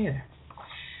 I don't either.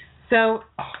 So,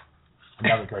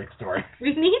 another great story.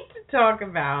 We need to talk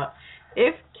about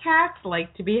if cats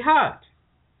like to be hugged.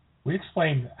 We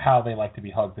explained how they like to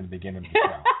be hugged in the beginning of the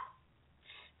show.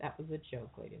 That was a joke,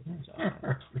 ladies and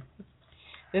gentlemen.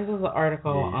 This was an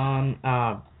article on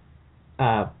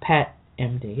Pet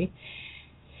MD,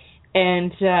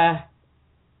 and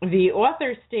the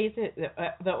author states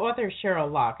the author is Cheryl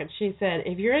Locke, and she said,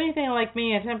 "If you're anything like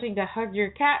me, attempting to hug your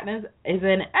cat is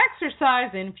an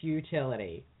exercise in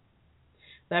futility.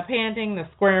 The panting, the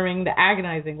squirming, the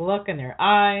agonizing look in their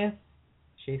eyes,"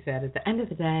 she said, "at the end of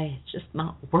the day, it's just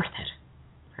not worth it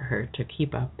for her to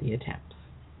keep up the attempts."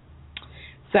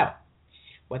 So,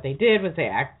 what they did was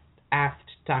they asked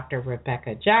Dr.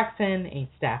 Rebecca Jackson, a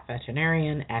staff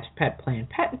veterinarian at Pet Plan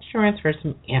Pet Insurance, for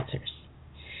some answers.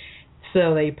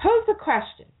 So they posed the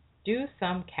question, do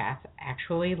some cats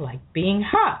actually like being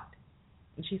hugged?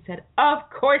 And she said, of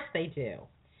course they do.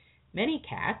 Many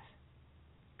cats,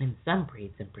 and some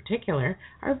breeds in particular,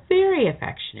 are very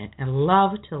affectionate and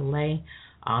love to lay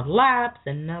on laps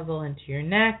and nuzzle into your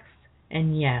necks,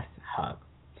 and yes, hug.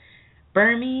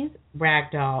 Burmese,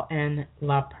 Ragdoll, and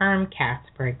La Perm cats,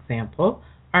 for example,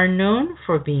 are known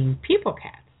for being people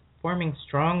cats, forming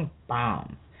strong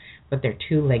bonds with their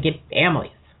two-legged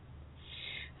families.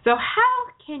 So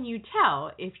how can you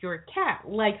tell if your cat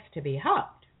likes to be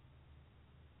hugged?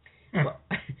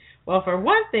 Well, for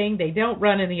one thing, they don't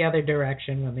run in the other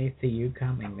direction when they see you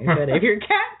coming. They said if your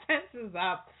cat tenses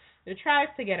up, it tries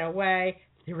to get away,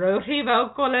 throaty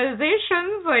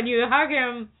vocalizations when you hug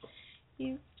him,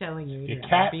 he's telling you. Your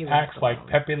cat acts like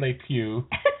Pepe Le Pew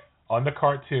on the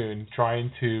cartoon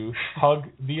trying to hug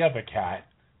the other cat,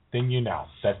 then you know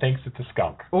that thinks it's a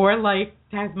skunk. Or like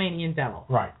Tasmanian Devil.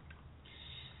 Right.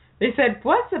 They said,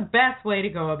 what's the best way to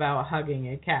go about hugging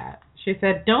a cat? She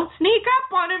said, don't sneak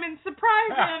up on him and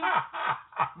surprise him.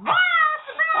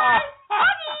 Surprise!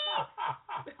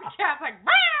 Huggy! The cat's like,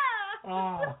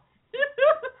 oh.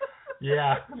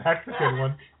 Yeah, that's a good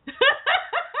one.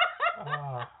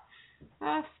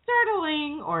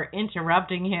 Startling or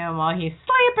interrupting him while he's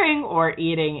sleeping or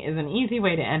eating is an easy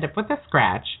way to end up with a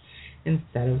scratch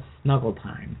instead of snuggle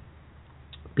time.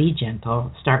 Be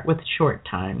gentle. Start with short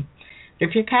time.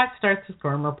 If your cat starts to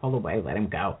squirm or pull away, let him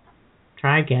go.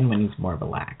 Try again when he's more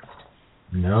relaxed.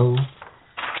 No,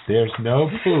 there's no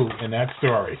poo in that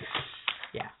story.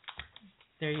 Yeah,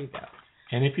 there you go.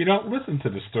 And if you don't listen to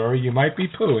the story, you might be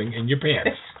pooing in your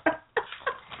pants.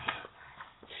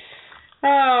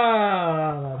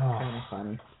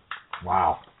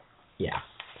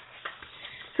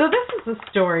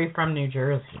 story from New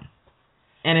Jersey,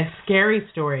 and a scary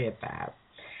story at that.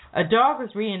 A dog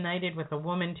was reunited with a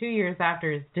woman 2 years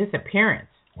after his disappearance.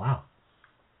 Wow.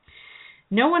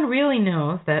 No one really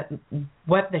knows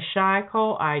what the shy,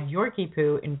 coal-eyed Yorkie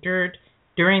Poo endured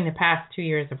during the past 2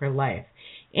 years of her life.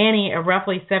 Annie, a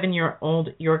roughly 7-year-old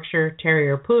Yorkshire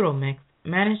Terrier Poodle mix,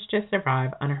 managed to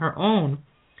survive on her own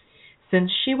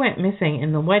since she went missing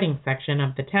in the wedding section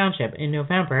of the township in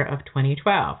November of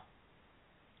 2012.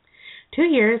 2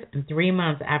 years and 3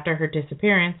 months after her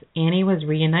disappearance, Annie was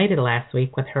reunited last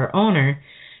week with her owner,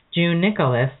 June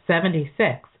Nicholas,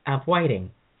 76, of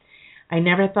Whiting. I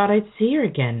never thought I'd see her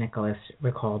again, Nicholas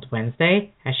recalled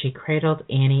Wednesday as she cradled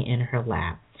Annie in her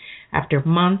lap. After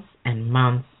months and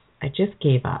months, I just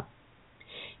gave up.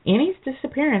 Annie's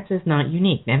disappearance is not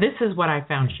unique. Now, this is what I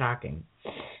found shocking.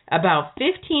 About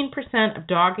 15% of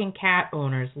dog and cat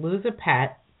owners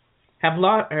have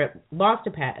lost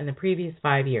a pet in the previous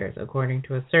 5 years, according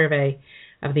to a survey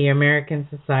of the American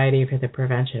Society for the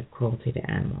Prevention of Cruelty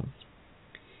to Animals.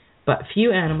 But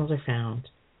few animals are found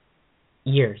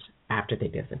years after they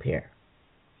disappear.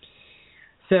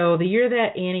 So the year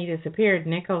that Annie disappeared,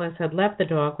 Nicholas had left the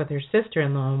dog with her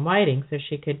sister-in-law in Whiting so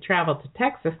she could travel to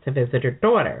Texas to visit her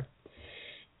daughter.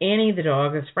 Annie, the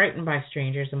dog, was frightened by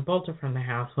strangers and bolted from the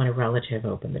house when a relative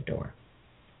opened the door.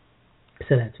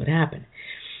 So that's what happened.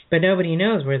 But nobody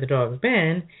knows where the dog's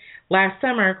been. Last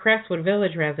summer, a Crestwood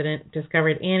Village resident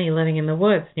discovered Annie living in the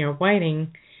woods near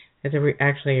Whiting, as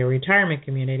actually a retirement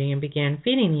community, and began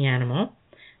feeding the animal,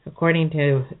 according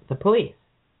to the police,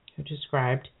 who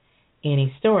described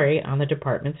Annie's story on the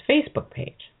department's Facebook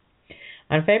page.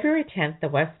 On February 10th, the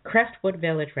West Crestwood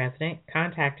Village resident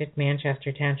contacted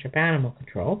Manchester Township Animal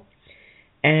Control,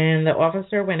 and the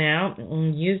officer went out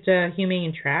and used a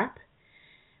humane trap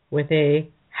with a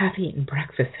half-eaten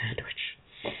breakfast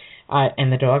sandwich.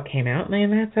 And the dog came out,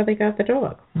 and that's how they got the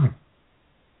dog.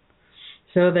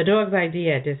 So the dog's ID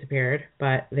had disappeared,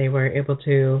 but they were able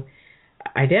to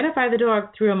identify the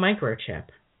dog through a microchip.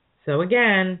 So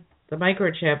again, the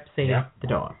microchip saved the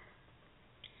dog.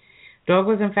 Dog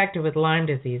was infected with Lyme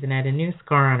disease and had a new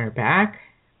scar on her back,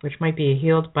 which might be a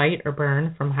healed bite or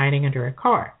burn from hiding under a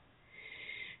car.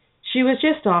 She was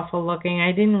just awful looking.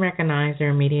 I didn't recognize her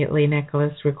immediately,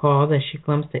 Nicholas recalled as she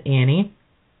glimpsed at Annie.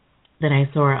 Then I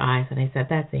saw her eyes and I said,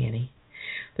 that's Annie.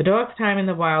 The dog's time in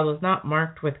the wild was not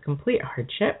marked with complete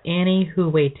hardship. Annie, who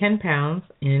weighed 10 pounds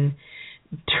in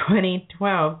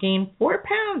 2012, gained 4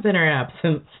 pounds in her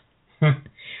absence.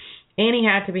 Annie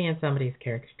had to be in somebody's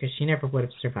care because she never would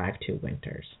have survived 2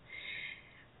 winters.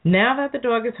 Now that the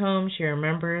dog is home, she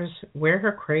remembers where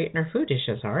her crate and her food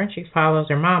dishes are, and she follows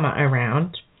her mama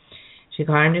around. She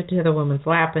climbed into the woman's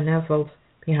lap and nestled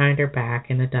behind her back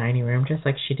in the dining room, just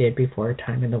like she did before her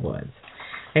time in the woods.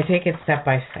 I take it step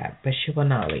by step, but she will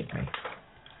not leave me.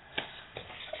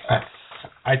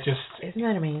 Isn't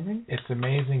that amazing? It's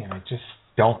amazing, and I just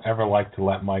don't ever like to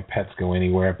let my pets go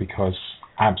anywhere because,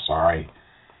 I'm sorry,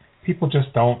 people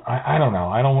just don't, I don't know.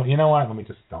 I don't, you know what, let me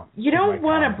just don't. You don't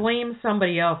want to blame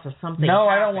somebody else if something No,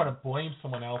 happened. I don't want to blame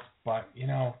someone else, but, you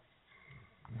know.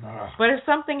 But if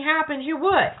something happened, you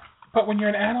would. But when you're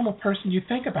an animal person, you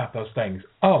think about those things.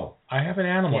 Oh, I have an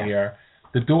animal here.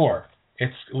 The door.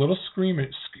 It's a little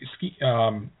screaming.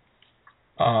 You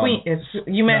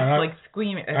meant like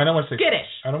screaming. I don't want to say skittish.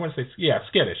 I don't want to say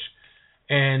skittish.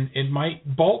 And it might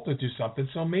bolt to do something.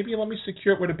 So maybe let me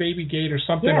secure it with a baby gate or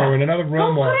something, or in another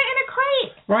room, put it in a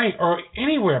crate. Right, or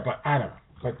anywhere. But I don't know.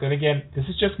 But then again, this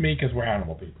is just me because we're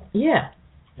animal people. Yeah.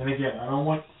 And again, I don't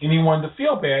want anyone to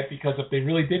feel bad because if they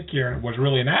really did care and it was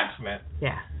really an accident.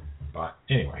 Yeah. But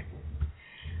anyway.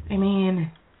 I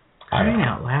mean, crying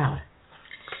out loud.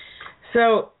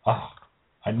 So.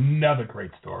 Another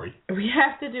great story. We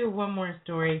have to do one more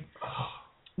story.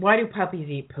 Why do puppies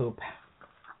eat poop?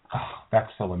 That's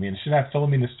Philomena. Should have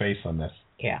Philomena's face on this.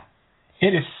 Yeah.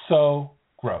 It is so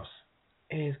gross.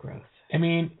 It is gross. I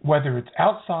mean, whether it's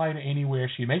outside or anywhere,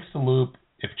 she makes the loop.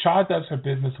 If Chad does her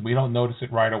business, we don't notice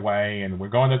it right away, and we're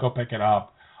going to go pick it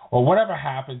up, or whatever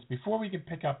happens, before we can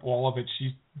pick up all of it,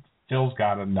 she still's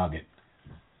got a nugget.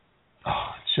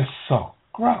 It's just so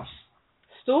gross.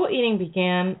 Stool eating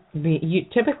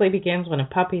typically begins when a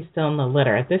puppy is still in the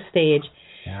litter. At this stage,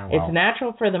 it's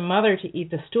natural for the mother to eat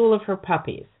the stool of her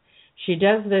puppies. She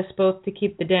does this both to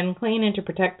keep the den clean and to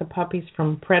protect the puppies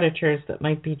from predators that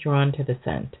might be drawn to the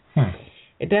scent.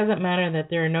 It doesn't matter that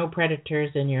there are no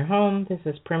predators in your home. This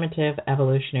is primitive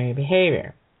evolutionary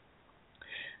behavior.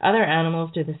 Other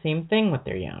animals do the same thing with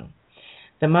their young.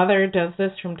 The mother does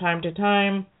this from time to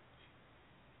time.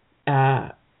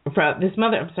 The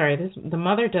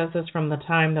mother does this from the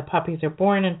time the puppies are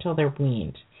born until they're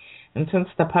weaned. And since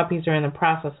the puppies are in the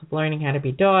process of learning how to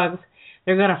be dogs,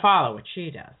 they're going to follow what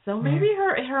she does. So maybe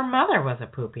her mother was a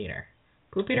poop eater.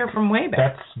 Poop eater from way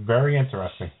back. That's very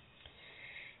interesting.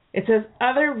 It says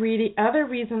other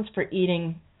reasons for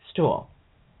eating stool.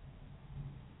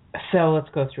 So let's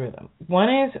go through them. One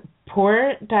is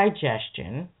poor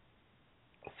digestion.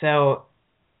 So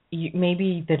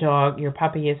maybe your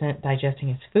puppy isn't digesting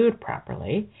his food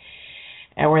properly,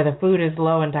 or the food is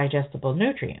low in digestible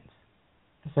nutrients.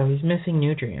 So he's missing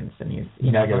nutrients, and he's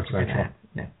negative.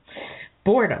 No.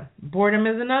 Boredom. Boredom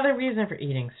is another reason for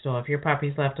eating stool. If your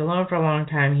puppy's left alone for a long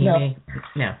time, he may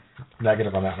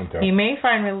negative on that one too. He may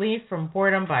find relief from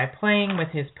boredom by playing with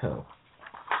his poo.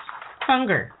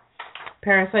 Hunger.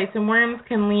 Parasites and worms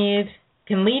can leach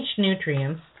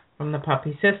nutrients from the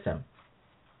puppy system.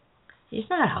 He's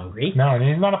not hungry. No, and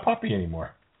he's not a puppy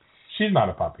anymore. She's not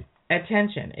a puppy.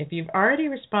 Attention. If you've already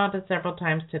responded several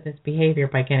times to this behavior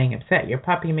by getting upset, your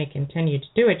puppy may continue to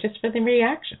do it just for the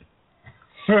reaction,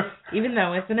 even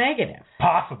though it's a negative.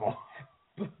 Possible.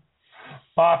 How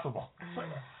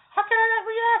can I not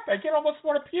react? I get almost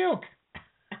want to puke.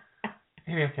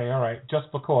 Okay, all right.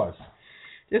 Just because.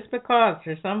 Just because.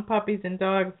 For some puppies and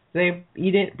dogs, they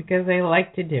eat it because they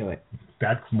like to do it.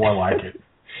 That's more like it.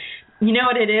 You know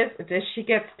what it is? She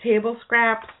gets table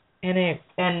scraps very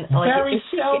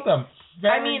seldom.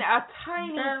 A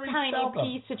tiny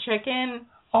piece of chicken.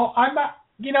 Oh, I'm not.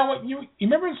 You know what? You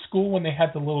remember in school when they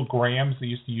had the little grams they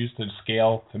used to use to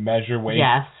scale to measure weight?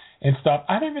 Yes. And stuff.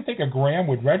 I don't even think a gram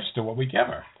would register what we give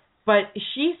her. But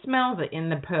she smells it in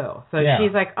the poo. So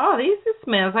she's like, oh, this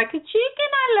smells like a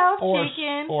chicken. I love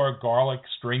chicken. Or a garlic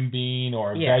string bean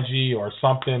or a veggie or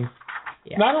something.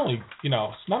 Yeah. Not only,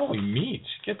 it's not only meat.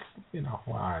 She gets,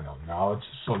 I don't know. It's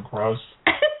just so gross.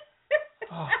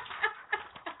 Oh.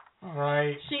 All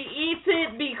right. She eats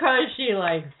it because she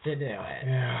likes to do it.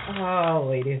 Yeah. Oh,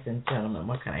 ladies and gentlemen,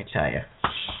 what can I tell you?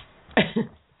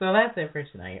 So that's it for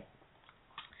tonight.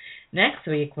 Next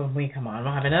week when we come on,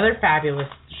 we'll have another fabulous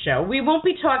show. We won't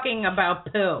be talking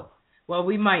about poo. Well,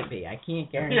 we might be. I can't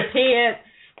guarantee it.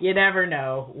 You never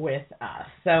know with us.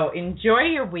 So enjoy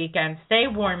your weekend. Stay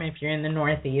warm if you're in the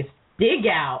Northeast. Dig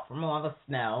out from all the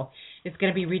snow. It's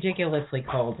going to be ridiculously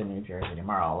cold in New Jersey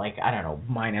tomorrow.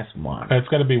 -1. It's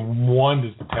going to be 1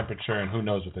 is the temperature, and who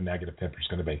knows what the negative temperature is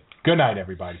going to be. Good night,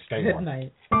 everybody. Stay warm. Good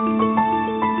night.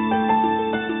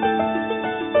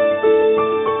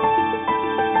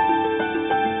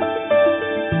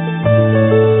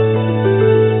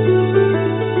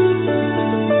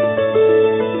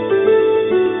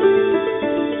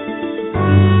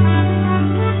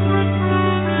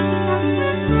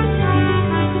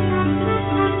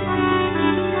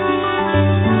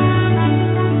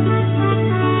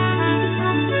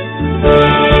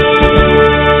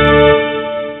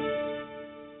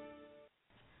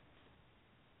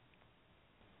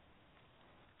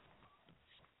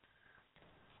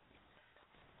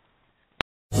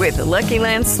 With the Lucky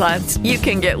Land Slots, you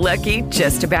can get lucky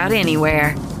just about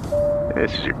anywhere.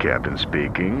 This is your captain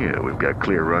speaking. We've got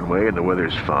clear runway and the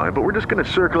weather's fine, but we're just going to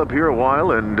circle up here a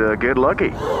while and get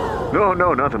lucky.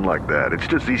 No, nothing like that. It's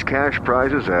just these cash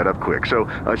prizes add up quick. So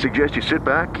I suggest you sit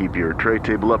back, keep your tray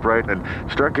table upright, and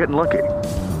start getting lucky.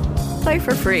 Play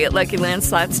for free at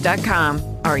LuckyLandSlots.com.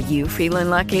 Are you feeling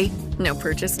lucky? No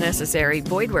purchase necessary.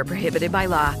 Void where prohibited by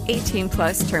law.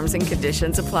 18+ terms and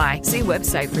conditions apply. See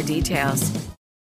website for details.